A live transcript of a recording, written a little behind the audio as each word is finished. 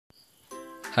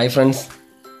Hi friends,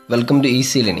 welcome to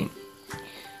easy learning.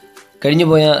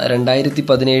 കഴിഞ്ഞുപോയ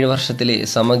 2017 വർഷത്തിലെ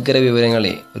സമഗ്ര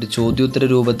വിവരങ്ങളെ ഒരു ചോദ്യോത്തര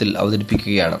രൂപത്തിൽ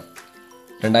അവതരിപ്പിക്കുകയാണ്.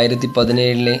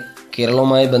 2017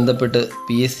 കേരളവുമായി ബന്ധപ്പെട്ട്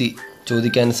Kpsc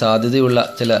ചോദിക്കാൻ സാധ്യതയുള്ള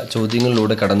ചില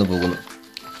ചോദ്യങ്ങളിലൂടെ കടന്നു പോകുന്നു.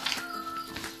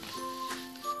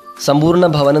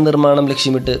 സമ്പൂർണ്ണ ഭവന നിർമ്മാണം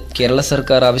ലക്ഷ്യമിട്ട് കേരള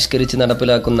സർക്കാർ ആവിഷ്കരിച്ച്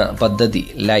നടപ്പിലാക്കുന്ന പദ്ധതി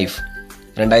ലൈഫ്.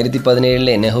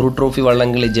 2017 നെഹ്റു ട്രോഫി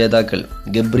വള്ളംകളി ജേതാക്കൾ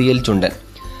ഗബ്രിയേൽ ചുണ്ടൻ.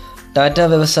 ടാറ്റ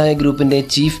വ്യവസായ ഗ്രൂപ്പിന്റെ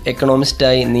ചീഫ്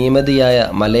എക്കണോമിസ്റ്റായി നിയമിതയായ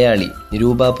മലയാളി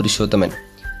രൂപ പുരുഷോത്തമൻ.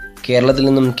 കേരളത്തിൽ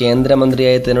നിന്നും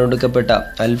കേന്ദ്രമന്ത്രിയായി തിരഞ്ഞെടുക്കപ്പെട്ട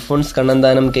അൽഫോൺസ്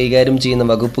കണ്ണന്താനം കൈകാര്യം ചെയ്യുന്ന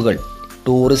വകുപ്പുകൾ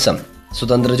ടൂറിസം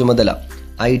സ്വതന്ത്ര ചുമതല,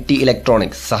 IT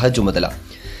ഇലക്ട്രോണിക്സ് സഹചുമതല.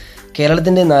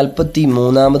 കേരളത്തിന്റെ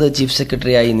 43ാമത് ചീഫ്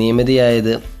സെക്രട്ടറിയായി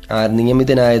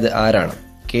നിയമിതനായത് ആരാണ്?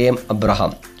 KM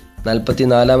Abraham.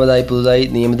 44ാമതായി പുതുതായി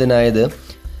നിയമിതനായത്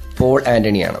പോൾ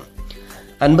ആന്റണിയാണ്.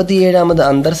 57ാമത്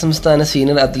അന്തർ സംസ്ഥാന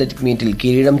സീനിയർ അത്ലറ്റിക് മീറ്റിൽ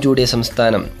കിരീടം ചൂടിയ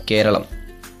സംസ്ഥാനം കേരളം.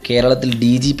 കേരളത്തിൽ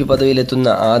DGP പദവിയിലെത്തുന്ന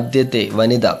ആദ്യത്തെ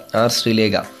വനിത R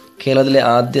ശ്രീലേഖ. കേരളത്തിലെ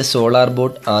ആദ്യ solar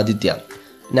boat Aditya.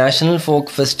 National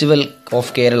folk festival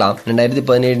of Kerala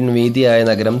 2017 വേദിയായ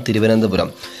നഗരം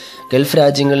തിരുവനന്തപുരം. ഗൾഫ്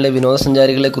രാജ്യങ്ങളിലെ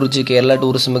വിനോദസഞ്ചാരികളെക്കുറിച്ച് കേരള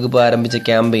ടൂറിസം വകുപ്പ് ആരംഭിച്ച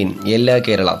ക്യാമ്പയിൻ എല്ലാ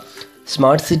കേരള.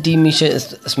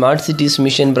 സ്മാർട്ട് സിറ്റീസ്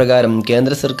മിഷൻ പ്രകാരം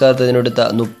കേന്ദ്ര സർക്കാർ തിരഞ്ഞെടുത്ത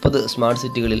 30 സ്മാർട്ട്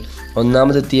സിറ്റികളിൽ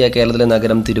ഒന്നാമതെത്തിയ കേരളത്തിലെ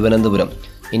നഗരം തിരുവനന്തപുരം.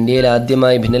 ഇന്ത്യയിൽ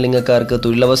ആദ്യമായി ഭിന്നലിംഗക്കാർക്ക്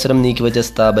തൊഴിലവസരം നീക്കിവെച്ച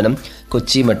സ്ഥാപനം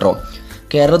കൊച്ചി മെട്രോ.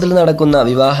 കേരളത്തിൽ നടക്കുന്ന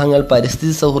വിവാഹങ്ങൾ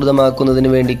പരിസ്ഥിതി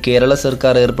സൗഹൃദമാക്കുന്നതിന് വേണ്ടി കേരള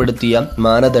സർക്കാർ ഏർപ്പെടുത്തിയ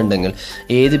മാനദണ്ഡങ്ങൾ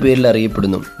ഏത് പേരിൽ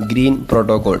അറിയപ്പെടുന്നു? Green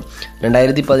protocol.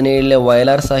 2017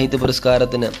 വയലാർ സാഹിത്യ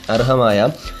പുരസ്കാരത്തിന് അർഹമായ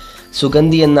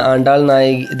സുഗന്ധി എന്ന ആണ്ടാൾ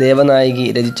ദേവനായകി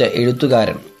രചിച്ച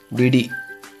എഴുത്തുകാരൻ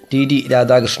TD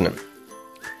രാധാകൃഷ്ണൻ.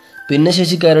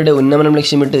 ഭിന്നശേഷിക്കാരുടെ ഉന്നമനം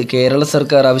ലക്ഷ്യമിട്ട് കേരള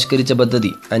സർക്കാർ ആവിഷ്കരിച്ച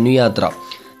പദ്ധതി അനുയാത്ര.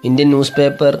 Indian news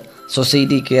paper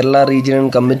society Kerala regional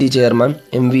committee chairman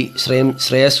MV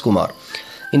Shreyas Kumar.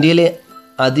 ഇന്ത്യയിലെ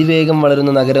അതിവേഗം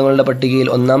വളരുന്ന നഗരങ്ങളുടെ പട്ടികയിൽ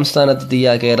 1ാം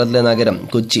സ്ഥാനത്തെത്തിയ കേരളത്തിലെ നഗരം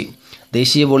കൊച്ചി.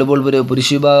 ദേശീയ വോളിബോൾ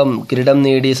പുരുഷവിഭാഗം കിരീടം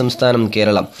നേടിയ സംസ്ഥാനം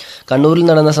കേരളം. കണ്ണൂരിൽ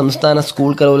നടന്ന സംസ്ഥാന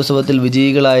സ്കൂൾ കലോത്സവത്തിൽ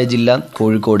വിജയികളായ ജില്ല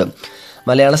കോഴിക്കോട്.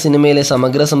 മലയാള സിനിമയിലെ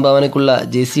സമഗ്ര സംഭാവനയ്ക്കുള്ള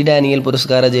JC ഡാനിയൽ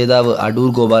പുരസ്കാര ജേതാവ് അടൂർ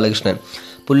ഗോപാലകൃഷ്ണൻ.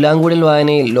 പുല്ലാങ്കുഴൽ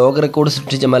വായനയിൽ ലോക റെക്കോർഡ്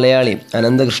സൃഷ്ടിച്ച മലയാളി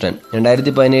അനന്തകൃഷ്ണൻ.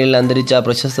 2017 അന്തരിച്ച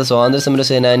പ്രശസ്ത സ്വാതന്ത്ര്യ സമര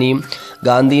സേനാനിയും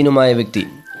ഗാന്ധിയനുമായ വ്യക്തി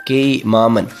KE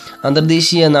മാമൻ.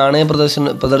 അന്തർദേശീയ നാണയ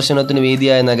പ്രദർശനത്തിന്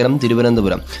വേദിയായ നഗരം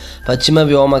തിരുവനന്തപുരം. പശ്ചിമ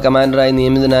വ്യോമ കമാൻഡറായി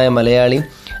നിയമിതനായ Malayali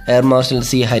air marshal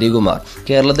C Harikumar.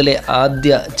 കേരളത്തിലെ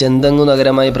ആദ്യ ചെന്തങ്ങു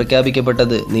നഗരമായി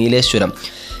പ്രഖ്യാപിക്കപ്പെട്ടത് നീലേശ്വരം.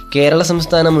 കേരള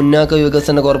സംസ്ഥാന മുന്നാക്ക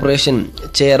വികസന കോർപ്പറേഷൻ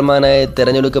ചെയർമാനായി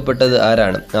തെരഞ്ഞെടുക്കപ്പെട്ടത്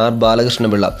ആരാണ്? R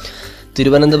ബാലകൃഷ്ണപിള്ള.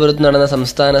 തിരുവനന്തപുരത്ത് നടന്ന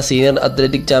സംസ്ഥാന സീനിയർ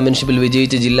അത്ലറ്റിക് ചാമ്പ്യൻഷിപ്പിൽ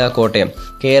വിജയിച്ച ജില്ല കോട്ടയം.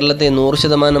 കേരളത്തെ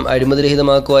 100%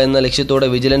 അഴിമതിരഹിതമാക്കുക എന്ന ലക്ഷ്യത്തോടെ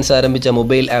വിജിലൻസ് ആരംഭിച്ച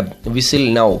mobile app whistle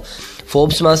now.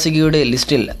 Forbes മാസികയുടെ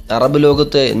ലിസ്റ്റിൽ അറബ്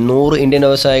ലോകത്തെ 100 ഇന്ത്യൻ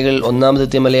വ്യവസായികളിൽ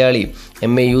ഒന്നാമതെത്തിയ മലയാളി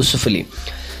MA യൂസുഫലി.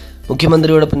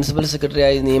 മുഖ്യമന്ത്രിയുടെ പ്രിൻസിപ്പൽ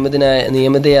സെക്രട്ടറിയായി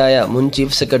നിയമിതയായ മുൻ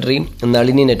ചീഫ് സെക്രട്ടറി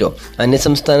നളിനി നെറ്റോ.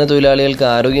 അന്യസംസ്ഥാന തൊഴിലാളികൾക്ക്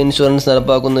ആരോഗ്യ ഇൻഷുറൻസ്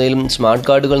നടപ്പാക്കുന്നതിനും സ്മാർട്ട്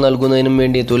കാർഡുകൾ നൽകുന്നതിനും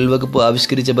വേണ്ടി തൊഴിൽ വകുപ്പ്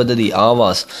ആവിഷ്കരിച്ച പദ്ധതി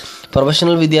ആവാസ്.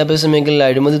 പ്രൊഫഷണൽ വിദ്യാഭ്യാസ മേഖലയിൽ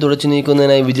അഴിമതി തുടച്ചു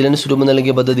നീക്കുന്നതിനായി വിജിലൻസ് രൂപം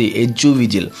നൽകിയ പദ്ധതി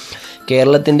വിജിൽ.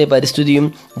 കേരളത്തിന്റെ പരിസ്ഥിതിയും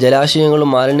ജലാശയങ്ങളും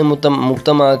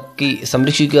മാലിന്യമുക്തമാക്കി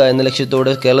സംരക്ഷിക്കുക എന്ന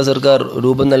ലക്ഷ്യത്തോടെ കേരള സർക്കാർ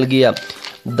രൂപം നൽകിയ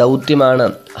ദൗത്യമാണ്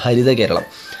ഹരിത കേരളം.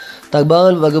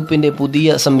 തപാൽ വകുപ്പിന്റെ പുതിയ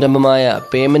സംരംഭമായ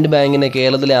പേയ്മെന്റ് ബാങ്കിന്റെ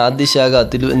കേരളത്തിലെ ആദ്യ ശാഖ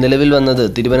നിലവിൽ വന്നത്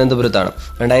തിരുവനന്തപുരത്താണ്.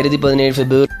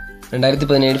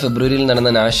 2017 ഫെബ്രുവരിയിൽ നടന്ന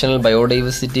നാഷണൽ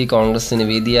ബയോഡൈവേഴ്സിറ്റി കോൺഗ്രസിന്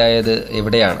വേദിയായത്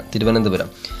എവിടെയാണ്? തിരുവനന്തപുരം.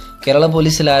 കേരള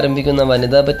പോലീസിൽ ആരംഭിക്കുന്ന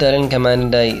വനിതാ ബറ്റാലിയൻ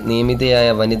കമാൻഡന്റായി നിയമിതയായ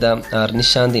വനിത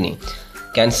നിശാന്തിനി.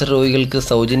 ക്യാൻസർ രോഗികൾക്ക്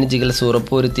സൗജന്യ ചികിത്സ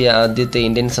ഉറപ്പുവരുത്തിയ ആദ്യത്തെ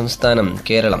ഇന്ത്യൻ സംസ്ഥാനം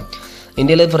കേരളം.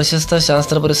 ഇന്ത്യയിലെ പ്രശസ്ത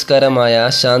ശാസ്ത്ര പുരസ്കാരമായ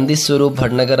ശാന്തി സ്വരൂപ്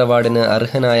ഭട്നഗർ അവാർഡിന്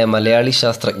അർഹനായ മലയാളി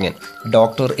ശാസ്ത്രജ്ഞൻ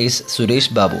doctor S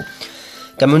Suresh Babu.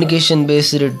 Communication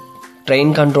based train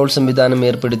control സംവിധാനം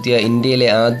ഏർപ്പെടുത്തിയ ഇന്ത്യയിലെ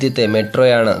ആദ്യത്തെ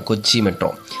മെട്രോയാണ് കൊച്ചി മെട്രോ.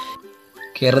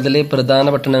 കേരളത്തിലെ പ്രധാന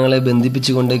പട്ടണങ്ങളെ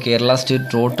ബന്ധിപ്പിച്ചുകൊണ്ട് Kerala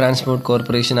state road transport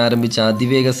corporation ആരംഭിച്ച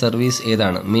അതിവേഗ സർവീസ്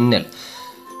ഏതാണ്? മിന്നൽ.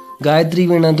 ഗായത്രി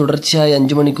വീണ തുടർച്ചയായി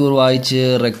 5 മണിക്കൂർ വായിച്ച്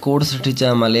റെക്കോർഡ് സൃഷ്ടിച്ച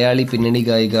മലയാളി പിന്നണി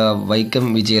ഗായിക വൈക്കം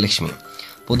വിജയലക്ഷ്മി.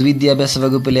 പൊതുവിദ്യാഭ്യാസ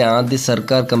വകുപ്പിലെ ആദ്യ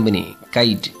സർക്കാർ company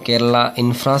KITE. Kerala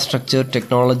infrastructure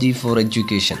technology for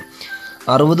education.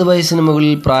 60 വയസ്സിന്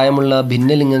മുകളിൽ പ്രായമുള്ള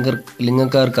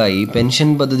ഭിന്നലിംഗക്കാർക്കായി പെൻഷൻ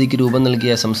പദ്ധതിക്ക് രൂപം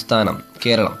നൽകിയ സംസ്ഥാനം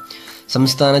കേരളം.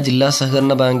 സംസ്ഥാന ജില്ലാ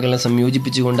സഹകരണ ബാങ്കുകളെ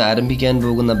സംയോജിപ്പിച്ചുകൊണ്ട് ആരംഭിക്കാൻ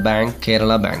പോകുന്ന ബാങ്ക്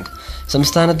കേരള ബാങ്ക്.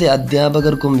 സംസ്ഥാനത്തെ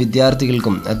അധ്യാപകർക്കും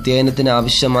വിദ്യാർത്ഥികൾക്കും അധ്യയനത്തിന്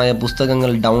ആവശ്യമായ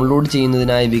പുസ്തകങ്ങൾ ഡൗൺലോഡ്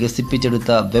ചെയ്യുന്നതിനായി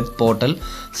വികസിപ്പിച്ചെടുത്ത വെബ് പോർട്ടൽ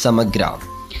സമഗ്ര.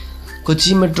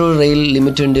 കൊച്ചി മെട്രോ റെയിൽ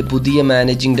ലിമിറ്റഡിന്റെ പുതിയ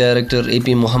managing director AP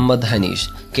Muhammad Hanish.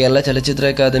 Kerala ചലച്ചിത്ര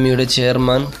അക്കാദമിയുടെ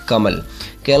ചെയർമാൻ കമൽ.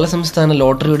 കേരള സംസ്ഥാന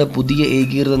ലോട്ടറിയുടെ പുതിയ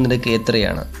ഏകീകൃത നിരക്ക്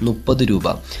എത്രയാണ്? 30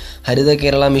 രൂപ. ഹരിത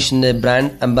കേരള മിഷന്റെ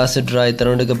ബ്രാൻഡ് അംബാസഡറായി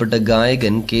തെരഞ്ഞെടുക്കപ്പെട്ട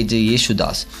ഗായകൻ KJ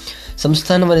യേശുദാസ്.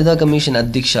 സംസ്ഥാന വനിതാ കമ്മീഷൻ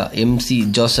അധ്യക്ഷ MC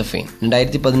ജോസഫൈൻ.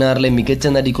 2016 മികച്ച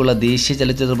നടിക്കുള്ള ദേശീയ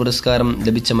ചലച്ചിത്ര പുരസ്കാരം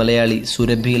ലഭിച്ച മലയാളി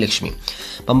സുരഭി ലക്ഷ്മി.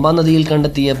 പമ്പാ നദിയിൽ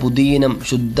കണ്ടെത്തിയ പുതിയിനം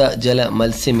ശുദ്ധജല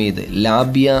മത്സ്യമേത്?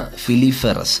 ലാബിയ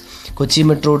ഫിലിഫെറസ്. കൊച്ചി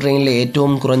മെട്രോ ട്രെയിനിലെ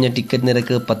ഏറ്റവും കുറഞ്ഞ ടിക്കറ്റ്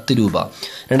നിരക്ക് 10 രൂപ.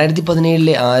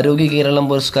 2017 ആരോഗ്യ കേരളം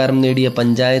പുരസ്കാരം നേടിയ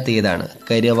പഞ്ചായത്ത് ഏതാണ്?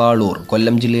 കരവാളൂർ.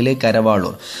 കൊല്ലം ജില്ലയിലെ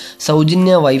കരവാളൂർ.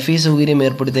 സൗജന്യ വൈഫൈ സൗകര്യം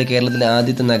ഏർപ്പെടുത്തിയ കേരളത്തിലെ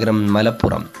ആദ്യത്തെ നഗരം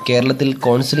മലപ്പുറം. കേരളത്തിൽ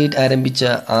കോൺസുലേറ്റ് ആരംഭിച്ച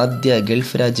ആദ്യ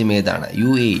ഗൾഫ് രാജ്യം ഏതാണ്?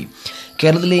 UAE.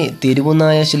 കേരളത്തിലെ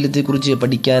തെരുവുനായ ശല്യത്തെക്കുറിച്ച്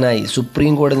പഠിക്കാനായി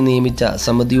സുപ്രീം കോടതി നിയമിച്ച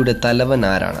സമിതിയുടെ തലവൻ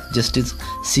ആരാണ്? Justice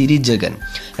Siri Jagan.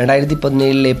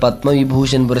 2017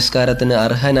 പത്മവിഭൂഷൺ പുരസ്കാരത്തിന്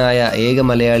അർഹനായ ഏക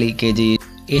മലയാളി KJ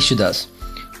യേശുദാസ്.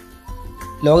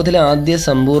 ലോകത്തിലെ ആദ്യ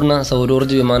സമ്പൂർണ്ണ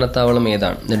സൗരോർജ്ജ വിമാനത്താവളം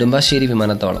ഏതാണ്? നെടുമ്പാശ്ശേരി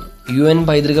വിമാനത്താവളം. UN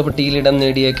പൈതൃക പട്ടികയിൽ ഇടം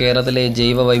നേടിയ കേരളത്തിലെ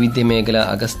ജൈവ വൈവിധ്യ മേഖല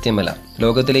അഗസ്ത്യമല.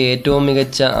 ലോകത്തിലെ ഏറ്റവും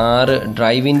മികച്ച 6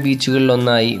 ഡ്രൈവ് ഇൻ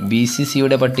ബീച്ചുകളിലൊന്നായി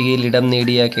BCCയുടെ പട്ടികയിൽ ഇടം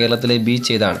നേടിയ കേരളത്തിലെ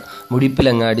ബീച്ച് ഏതാണ്?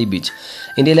 മുടിപ്പിലങ്ങാടി ബീച്ച്.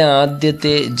 ഇന്ത്യയിലെ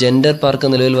ആദ്യത്തെ ജെൻഡർ പാർക്ക്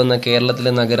നിലവിൽ വന്ന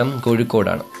കേരളത്തിലെ നഗരം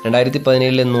കോഴിക്കോടാണ്.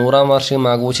 2017 100-ാം വാർഷികം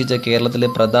ആഘോഷിച്ച കേരളത്തിലെ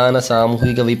പ്രധാന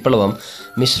സാമൂഹിക വിപ്ലവം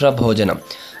മിശ്രഭോജനം.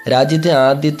 രാജ്യത്തെ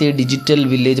ആദ്യത്തെ ഡിജിറ്റൽ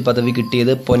വില്ലേജ് പദവി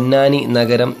കിട്ടിയത് പൊന്നാനി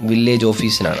നഗരം വില്ലേജ്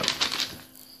ഓഫീസിനാണ്.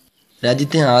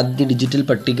 രാജ്യത്തെ ആദ്യ ഡിജിറ്റൽ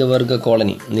പട്ടികവർഗ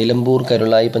കോളനി നിലമ്പൂർ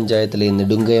കരുളായി പഞ്ചായത്തിലെ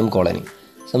നെടുങ്കയം കോളനി.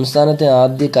 സംസ്ഥാനത്തെ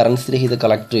ആദ്യ കറൻസി രഹിത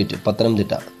കളക്ടറേറ്റ്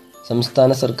പത്തനംതിട്ട.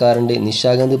 സംസ്ഥാന സർക്കാരിൻ്റെ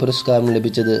നിശാഗന്ധി പുരസ്കാരം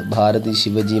ലഭിച്ചത് ഭാരതി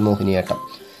ശിവജി മോഹിനിയാട്ടം.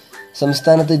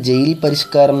 സംസ്ഥാനത്ത് ജയിൽ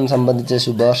പരിഷ്കാരം സംബന്ധിച്ച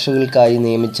ശുപാർശകൾക്കായി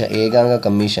നിയമിച്ച ഏകാംഗ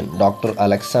commission doctor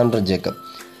Alexander Jacob.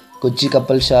 Kochi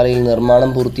കപ്പൽശാലയിൽ നിർമ്മാണം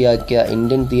പൂർത്തിയാക്കിയ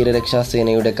ഇന്ത്യൻ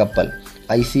തീരരക്ഷാസേനയുടെ കപ്പൽ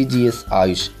ICGS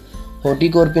ആയുഷ്.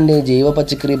 ഹോർട്ടികോർപ്പിന്റെ ജൈവ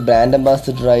പച്ചക്കറി ബ്രാൻഡ്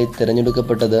അംബാസഡറായി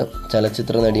തിരഞ്ഞെടുക്കപ്പെട്ടത്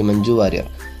ചലച്ചിത്ര നടി മഞ്ജു വാര്യർ.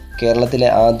 കേരളത്തിലെ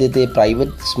ആദ്യത്തെ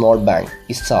private small bank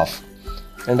ESAF.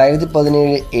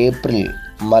 2017 April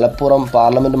Malappuram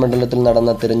parliament മണ്ഡലത്തിൽ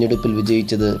നടന്ന തിരഞ്ഞെടുപ്പിൽ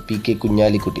വിജയിച്ചത് PK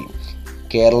കുഞ്ഞാലിക്കുട്ടി.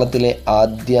 കേരളത്തിലെ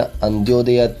ആദ്യ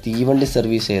അന്ത്യോദയ തീവണ്ടി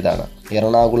സർവീസ് ഏതാണ്?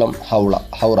 എറണാകുളം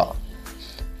ഹൗറ.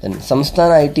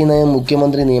 സംസ്ഥാന IT നയം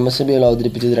മുഖ്യമന്ത്രി നിയമസഭയിൽ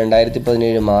അവതരിപ്പിച്ചത്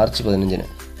 2017 മാർച്ച് 15.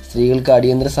 സ്ത്രീകൾക്ക്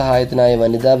അടിയന്തര സഹായത്തിനായി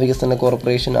വനിതാ വികസന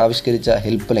കോർപ്പറേഷൻ ആവിഷ്കരിച്ച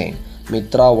ഹെൽപ്പ് ലൈൻ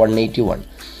മിത്ര 181.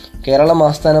 കേരളം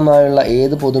ആസ്ഥാനമായുള്ള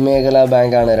ഏത് പൊതുമേഖലാ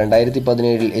ബാങ്കാണ്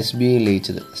 2017 SBI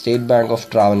ലയിച്ചത്? State bank of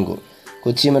Travancore.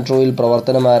 Kochi metro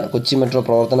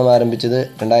പ്രവർത്തനം ആരംഭിച്ചത്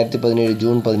 2017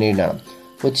 ജൂൺ 17.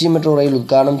 കൊച്ചി മെട്രോ റെയിൽ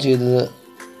ഉദ്ഘാടനം ചെയ്തത്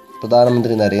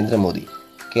പ്രധാനമന്ത്രി Narendra Modi.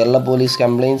 Kerala police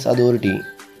compliance authority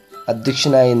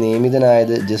അധ്യക്ഷനായി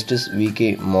നിയമിതനായത് ജസ്റ്റിസ് VK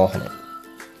മോഹനൻ.